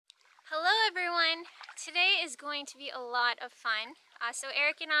Today is going to be a lot of fun. So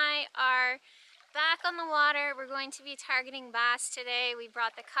Eric and I are back on the water. We're going to be targeting bass today. We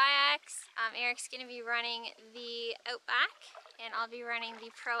brought the kayaks. Eric's going to be running the Outback and I'll be running the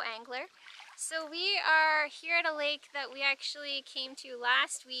Pro Angler. So we are here at a lake that we actually came to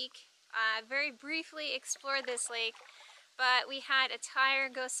last week. Very briefly explored this lake, but we had a tire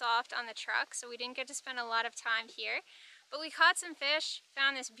go soft on the truck, so we didn't get to spend a lot of time here. But we caught some fish,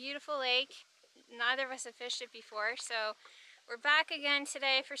 found this beautiful lake. Neither of us have fished it before, so we're back again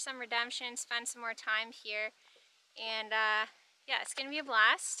today for some redemption, spend some more time here, and yeah, it's gonna be a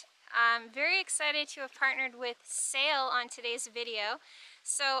blast. I'm very excited to have partnered with Sail on today's video.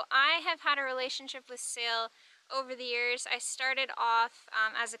 So I have had a relationship with Sail over the years. I started off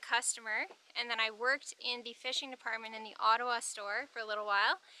as a customer, and then I worked in the fishing department in the Ottawa store for a little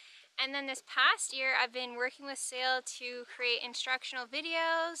while. And then this past year, I've been working with Sail to create instructional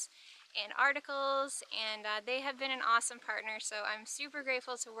videos and articles, and they have been an awesome partner, so I'm super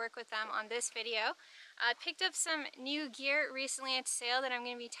grateful to work with them on this video. I picked up some new gear recently at Sail that I'm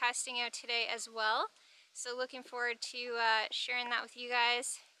going to be testing out today as well, so looking forward to sharing that with you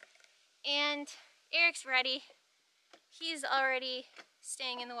guys. And Eric's ready. He's already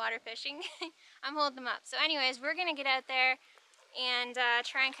staying in the water fishing. I'm holding him up. So anyways, we're going to get out there and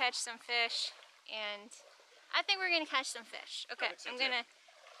try and catch some fish, and I think we're going to catch some fish. Okay, I'm gonna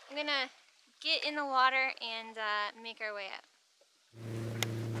get in the water and make our way out.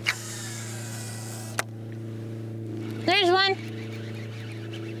 There's one.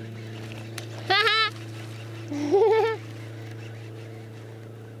 Haha.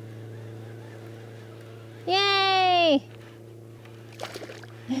 Yay!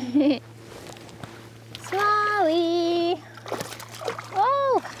 Smalley.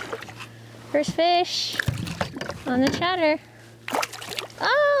 Oh, first fish on the chatter.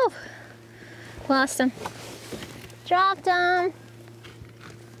 Oh, lost him. Dropped him. I'm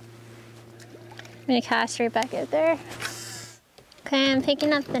gonna cast right back out there. Okay, I'm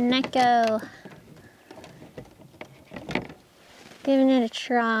picking up the Neko. Giving it a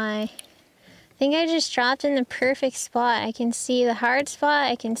try. I think I just dropped in the perfect spot. I can see the hard spot.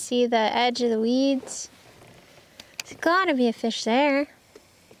 I can see the edge of the weeds. There's gotta be a fish there.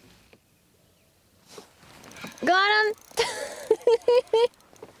 Got him!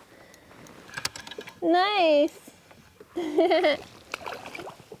 Nice!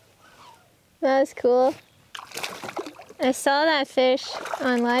 That's cool. I saw that fish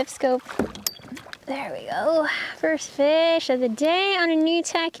on live scope. There we go. First fish of the day on a new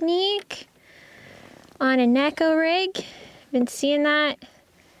technique. On a Neko rig. Been seeing that.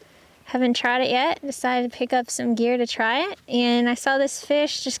 Haven't tried it yet. Decided to pick up some gear to try it. And I saw this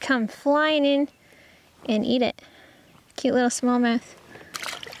fish just come flying in and eat it. Cute little smallmouth.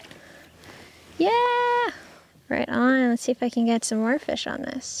 Yeah! Right on. Let's see if I can get some more fish on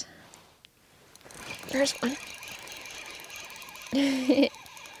this. There's one.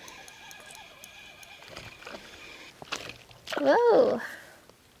 Whoa!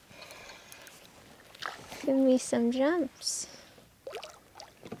 Give me some jumps.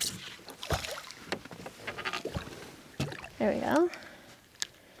 There we go.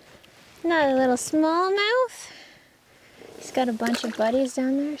 Another little smallmouth. He's got a bunch of buddies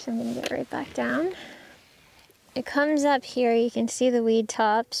down there, so I'm gonna get right back down. It comes up here, you can see the weed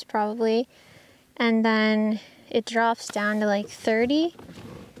tops probably, and then it drops down to like 30,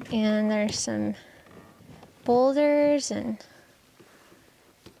 and there's some boulders and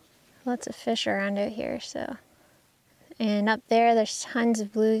lots of fish around out here. So, and up there's tons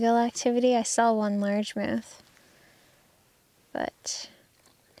of bluegill activity. I saw one largemouth, but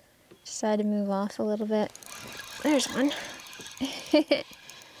decided to move off a little bit. There's one.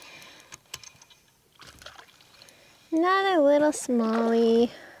 Another little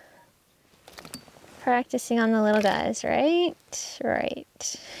smallie. Practicing on the little guys, right?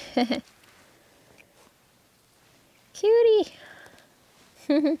 Right. Cutie.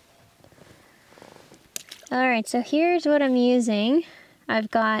 Alright, so here's what I'm using. I've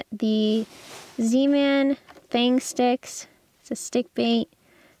got the Z-Man Fang Sticks. It's a stick bait.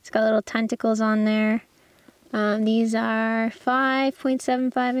 It's got little tentacles on there. These are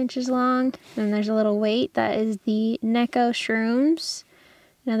 5.75 inches long. And there's a little weight. That is the Neko Shrooms.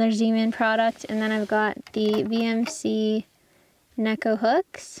 Another Z-Man product. And then I've got the VMC Neko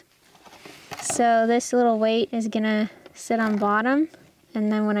hooks. So this little weight is gonna sit on bottom,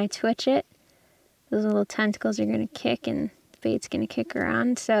 and then when I twitch it, those little tentacles are gonna kick and the bait's gonna kick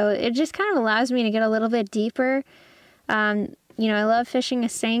around. So it just kind of allows me to get a little bit deeper. You know, I love fishing a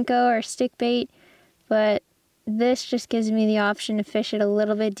Senko or stick bait, but this just gives me the option to fish it a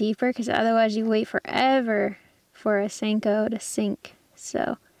little bit deeper, because otherwise you wait forever for a Senko to sink.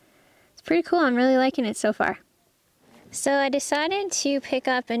 So it's pretty cool. I'm really liking it so far. So I decided to pick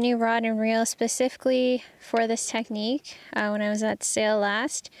up a new rod and reel specifically for this technique when I was at sale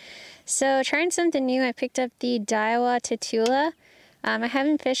last. So trying something new, I picked up the Daiwa Tatula. I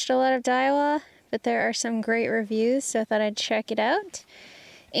haven't fished a lot of Daiwa, but there are some great reviews, so I thought I'd check it out.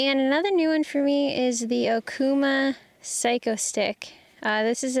 And another new one for me is the Okuma Psycho Stick.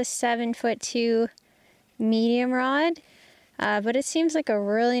 This is a 7'2" medium rod, but it seems like a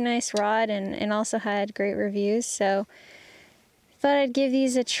really nice rod and also had great reviews, so thought I'd give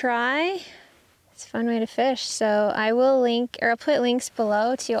these a try. It's a fun way to fish. So I will link, or I'll put links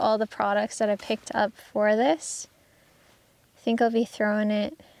below to all the products that I picked up for this. I think I'll be throwing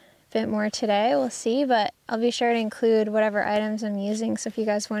it bit more today, we'll see, but I'll be sure to include whatever items I'm using, so if you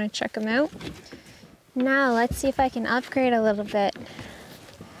guys want to check them out. Now let's see if I can upgrade a little bit.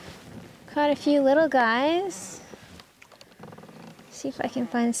 Caught a few little guys. See if I can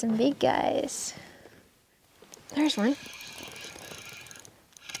find some big guys. There's one.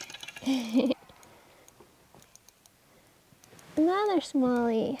 Another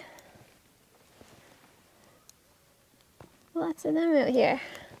smallie. Lots of them out here.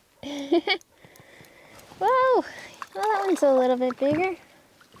 Whoa! Well, that one's a little bit bigger.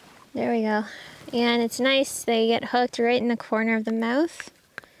 There we go. And it's nice, they get hooked right in the corner of the mouth.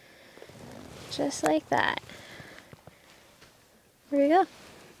 Just like that. There we go.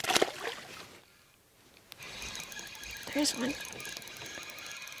 There's one.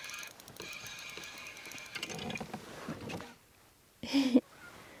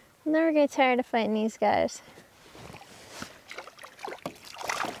 I'll never get tired of fighting these guys.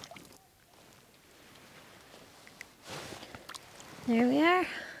 There we are.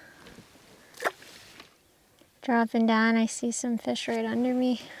 Dropping down, I see some fish right under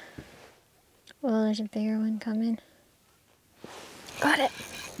me. Oh, there's a bigger one coming. Got it!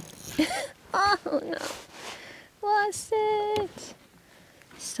 Oh no! Lost it!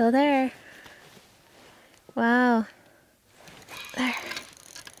 Still there. Wow. There.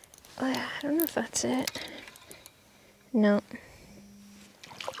 Oh yeah, I don't know if that's it. No.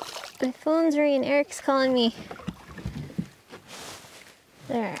 My phone's ringing, Eric's calling me.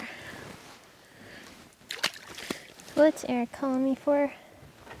 There. What's Eric calling me for?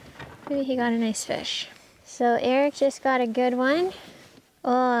 Maybe he got a nice fish. So Eric just got a good one.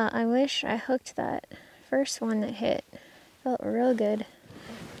 Oh, I wish I hooked that first one that hit. Felt real good.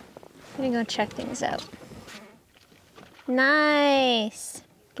 I'm gonna go check things out. Nice!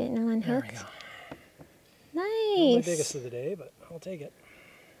 Getting them unhooked. Nice! Not my biggest of the day, but I'll take it.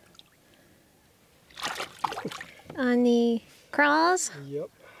 On the crawls? Yep.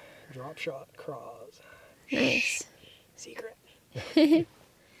 Drop shot crawls. Nice. Secret.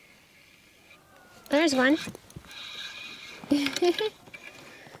 There's one.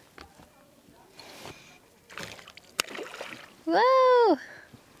 Whoa!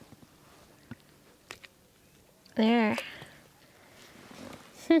 There.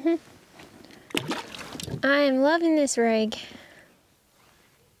 I am loving this rig.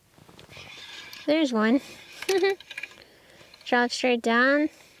 There's one. Drop straight down.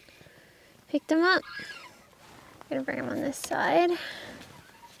 Picked him up. Gonna bring him on this side.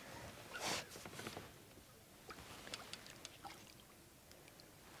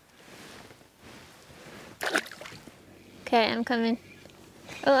 Okay, I'm coming.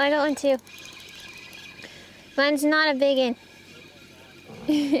 Oh, I got one too. Mine's not a big one.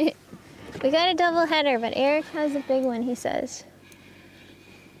 We got a double header, but Eric has a big one, he says.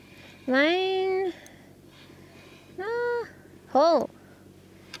 Mine... Oh!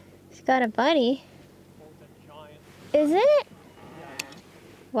 He's got a buddy. Is it?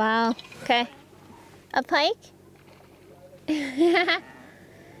 Wow. Okay. A pike? I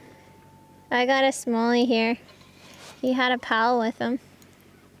got a smallie here. He had a pal with him.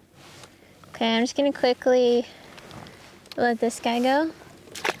 Okay, I'm just gonna quickly let this guy go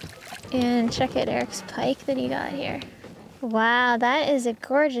and check out Eric's pike that he got here. Wow, that is a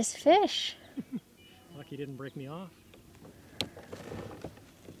gorgeous fish. Lucky he didn't break me off.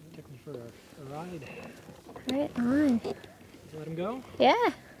 Took me for a ride. Right on. Let him go? Yeah.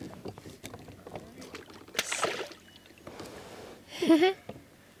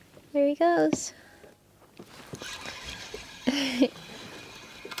 There he goes.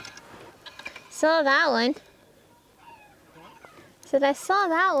 Saw that one. Said I saw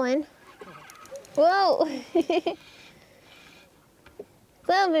that one. Whoa. A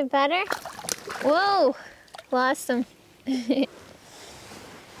little bit better. Whoa. Lost him.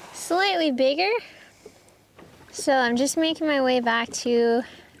 Slightly bigger. So I'm just making my way back to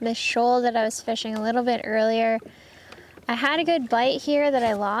the shoal that I was fishing a little bit earlier. I had a good bite here that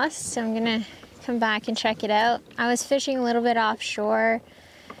I lost, so I'm gonna come back and check it out. I was fishing a little bit offshore,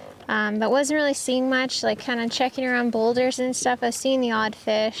 but wasn't really seeing much, like kind of checking around boulders and stuff. I was seeing the odd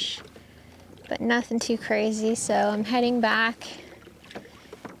fish, but nothing too crazy. So I'm heading back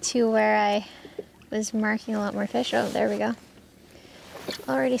to where I was marking a lot more fish. Oh, there we go.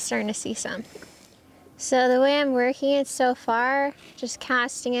 Already starting to see some. So the way I'm working it so far, just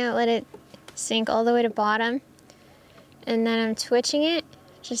casting out, let it sink all the way to bottom. And then I'm twitching it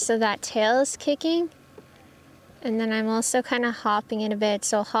just so that tail is kicking. And then I'm also kind of hopping it a bit.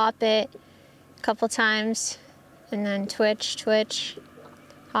 So I'll hop it a couple times and then twitch, twitch,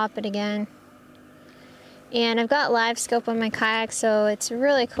 hop it again. And I've got live scope on my kayak, so it's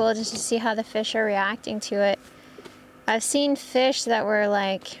really cool just to see how the fish are reacting to it. I've seen fish that were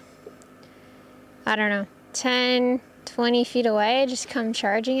like, I don't know, 10, 20 feet away, just come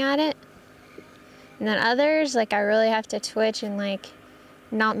charging at it. And then others, like I really have to twitch and like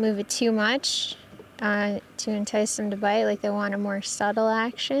not move it too much to entice them to bite. Like they want a more subtle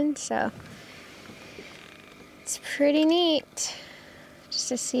action. So it's pretty neat just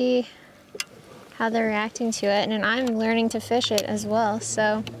to see how they're reacting to it. And I'm learning to fish it as well.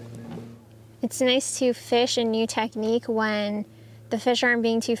 So it's nice to fish a new technique when the fish aren't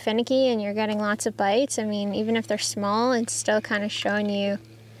being too finicky and you're getting lots of bites. I mean, even if they're small, it's still kind of showing you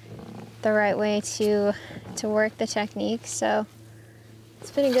the right way to work the technique. So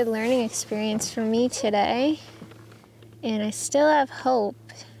it's been a good learning experience for me today. And I still have hope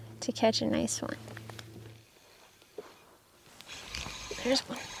to catch a nice one. There's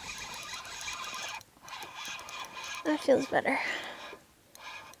one. That feels better.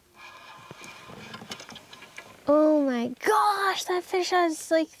 Oh my gosh, that fish has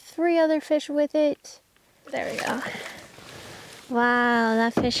like 3 other fish with it. There we go. Wow,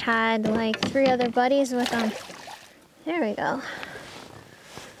 that fish had like 3 other buddies with him. There we go.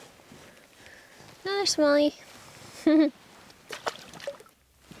 Another smallie.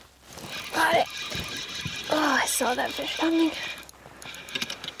 Got it. Oh, I saw that fish coming.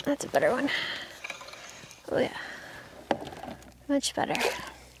 That's a better one. Oh yeah. Much better.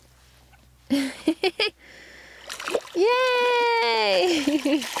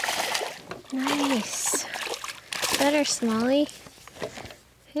 Yay! Nice. Better, smallie.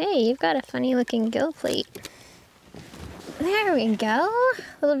 Hey, you've got a funny looking gill plate. There we go.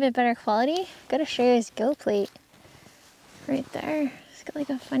 A little bit better quality. Gotta show you his gill plate. Right there. It's got like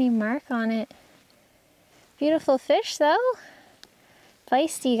a funny mark on it. Beautiful fish though.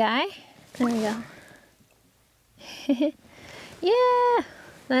 Feisty guy. There we go. Yeah,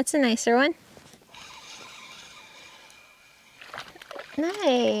 that's a nicer one.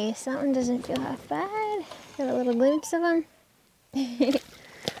 Nice. That one doesn't feel half bad. Got a little glimpse of him.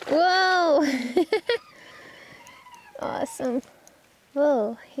 Whoa! Awesome.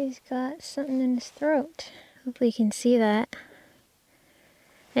 Whoa, he's got something in his throat. Hopefully you can see that.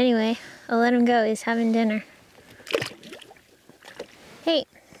 Anyway, I'll let him go. He's having dinner. Hey.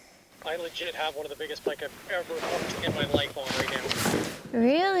 I legit have one of the biggest pike I've ever hooked in my life on right now.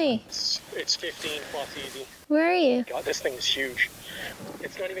 Really? It's 15 plus easy. Where are you? God, this thing is huge.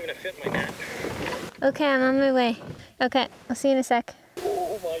 It's not even gonna fit in my net. Okay, I'm on my way. Okay, I'll see you in a sec.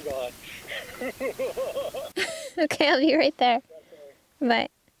 Oh my god. Okay, I'll be right there. Bye.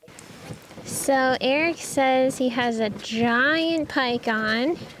 So Eric says he has a giant pike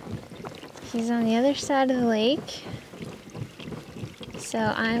on. He's on the other side of the lake. So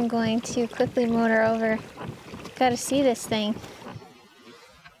I'm going to quickly motor over. Gotta see this thing.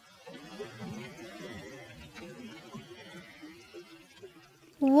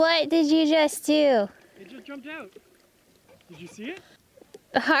 What did you just do? It just jumped out. Did you see it?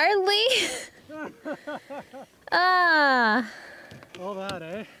 Hardly. Ah. All that,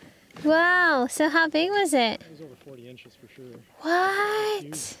 eh? Wow. So how big was it? It was over 40 inches for sure.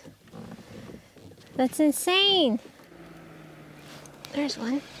 What? That's insane. There's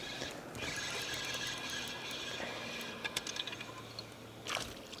one.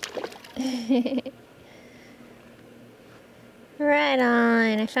 Right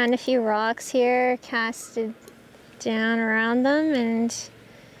on. I found a few rocks here, casted down around them, and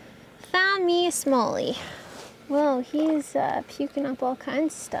found me a smallie. Whoa, he's puking up all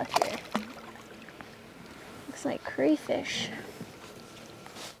kinds of stuff here. Looks like crayfish.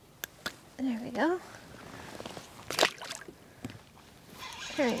 There we go.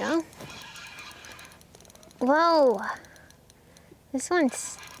 There we go. Whoa! This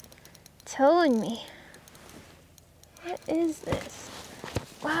one's towing me. What is this?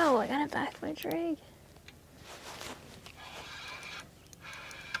 Wow, I gotta back my drag.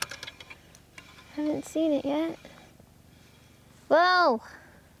 Haven't seen it yet. Whoa!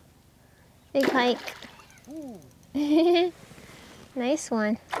 Big pike. Nice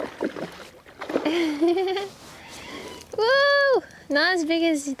one. Woo! Not as big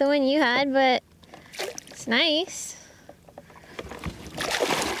as the one you had, but it's nice.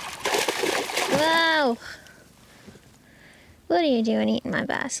 Whoa! What are you doing eating my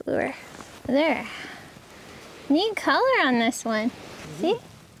bass lure? There. Neat color on this one. See?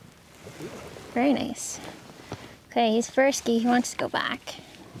 Very nice. Okay, he's frisky. He wants to go back.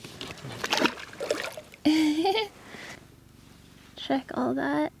 Check all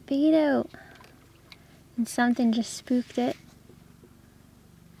that bait out. And something just spooked it.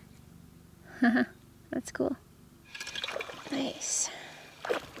 Haha, that's cool. Nice.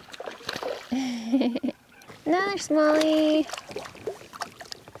 Another smallie.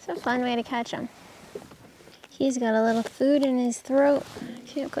 It's a fun way to catch him. He's got a little food in his throat.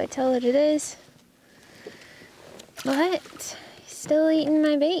 Can't quite tell what it is. But he's still eating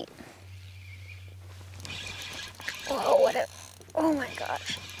my bait. Whoa, what a... Oh my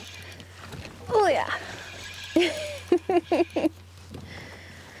gosh. Oh yeah.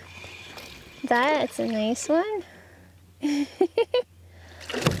 That's a nice one.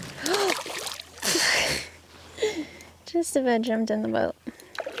 Just about jumped in the boat.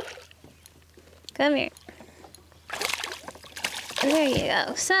 Come here. There you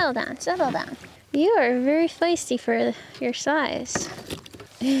go. Settle down, settle down. You are very feisty for your size.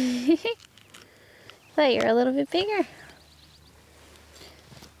 Thought you were a little bit bigger.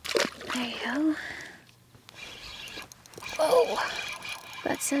 There you go. Oh,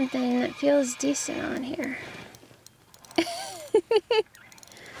 got something that feels decent on here.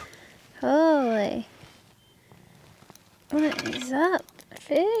 Holy. What is up,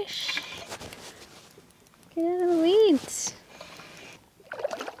 fish? Get out of the weeds.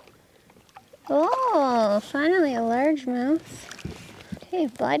 Oh, finally a largemouth. Hey,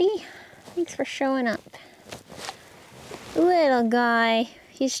 buddy. Thanks for showing up. Little guy.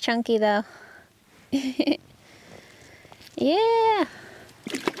 He's chunky, though. Yeah!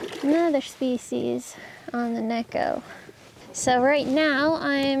 Another species on the Neko. So right now,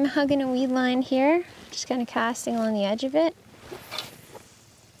 I'm hugging a weed line here. Just kind of casting along the edge of it.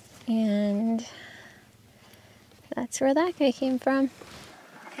 And that's where that guy came from.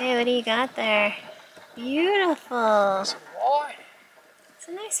 Hey, what do you got there? Beautiful. Some walleye. It's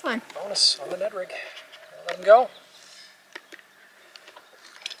a nice one. Bonus on the Ned rig. Let him go.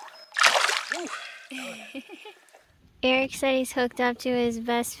 Eric said he's hooked up to his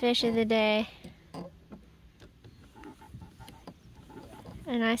best fish of the day.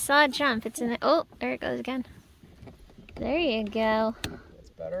 And I saw it jump. It's in the... Oh, there it goes again. There you go. That's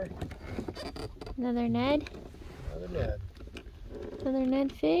better. Another Ned. Another Ned. Another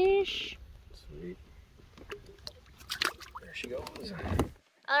Ned fish. Sweet. There she goes.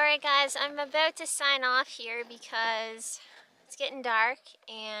 Alright guys, I'm about to sign off here because it's getting dark,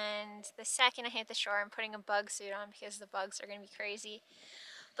 and the second I hit the shore I'm putting a bug suit on because the bugs are going to be crazy.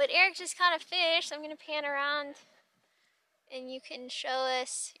 But Eric just caught a fish, so I'm going to pan around and you can show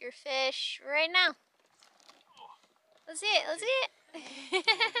us your fish right now. Let's see it, let's see it.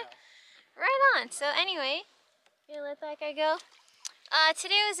 Right on. So anyway, I'm going to let that guy go.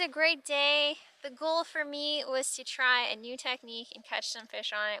 Today was a great day. The goal for me was to try a new technique and catch some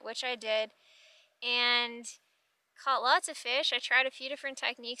fish on it, which I did, and caught lots of fish. I tried a few different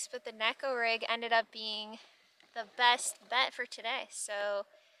techniques, but the Neko rig ended up being the best bet for today. So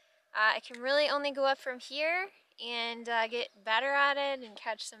I can really only go up from here and get better at it and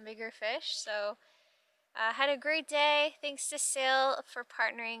catch some bigger fish. So had a great day. Thanks to Sail for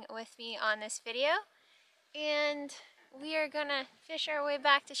partnering with me on this video. And we are gonna fish our way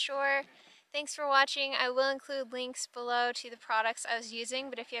back to shore. Thanks for watching. I will include links below to the products I was using,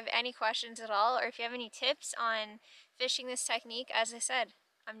 but if you have any questions at all, or if you have any tips on fishing this technique, as I said,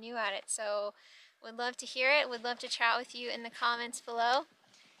 I'm new at it, so would love to hear it. Would love to chat with you in the comments below.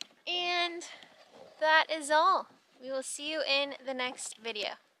 And that is all. We will see you in the next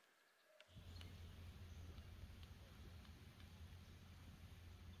video.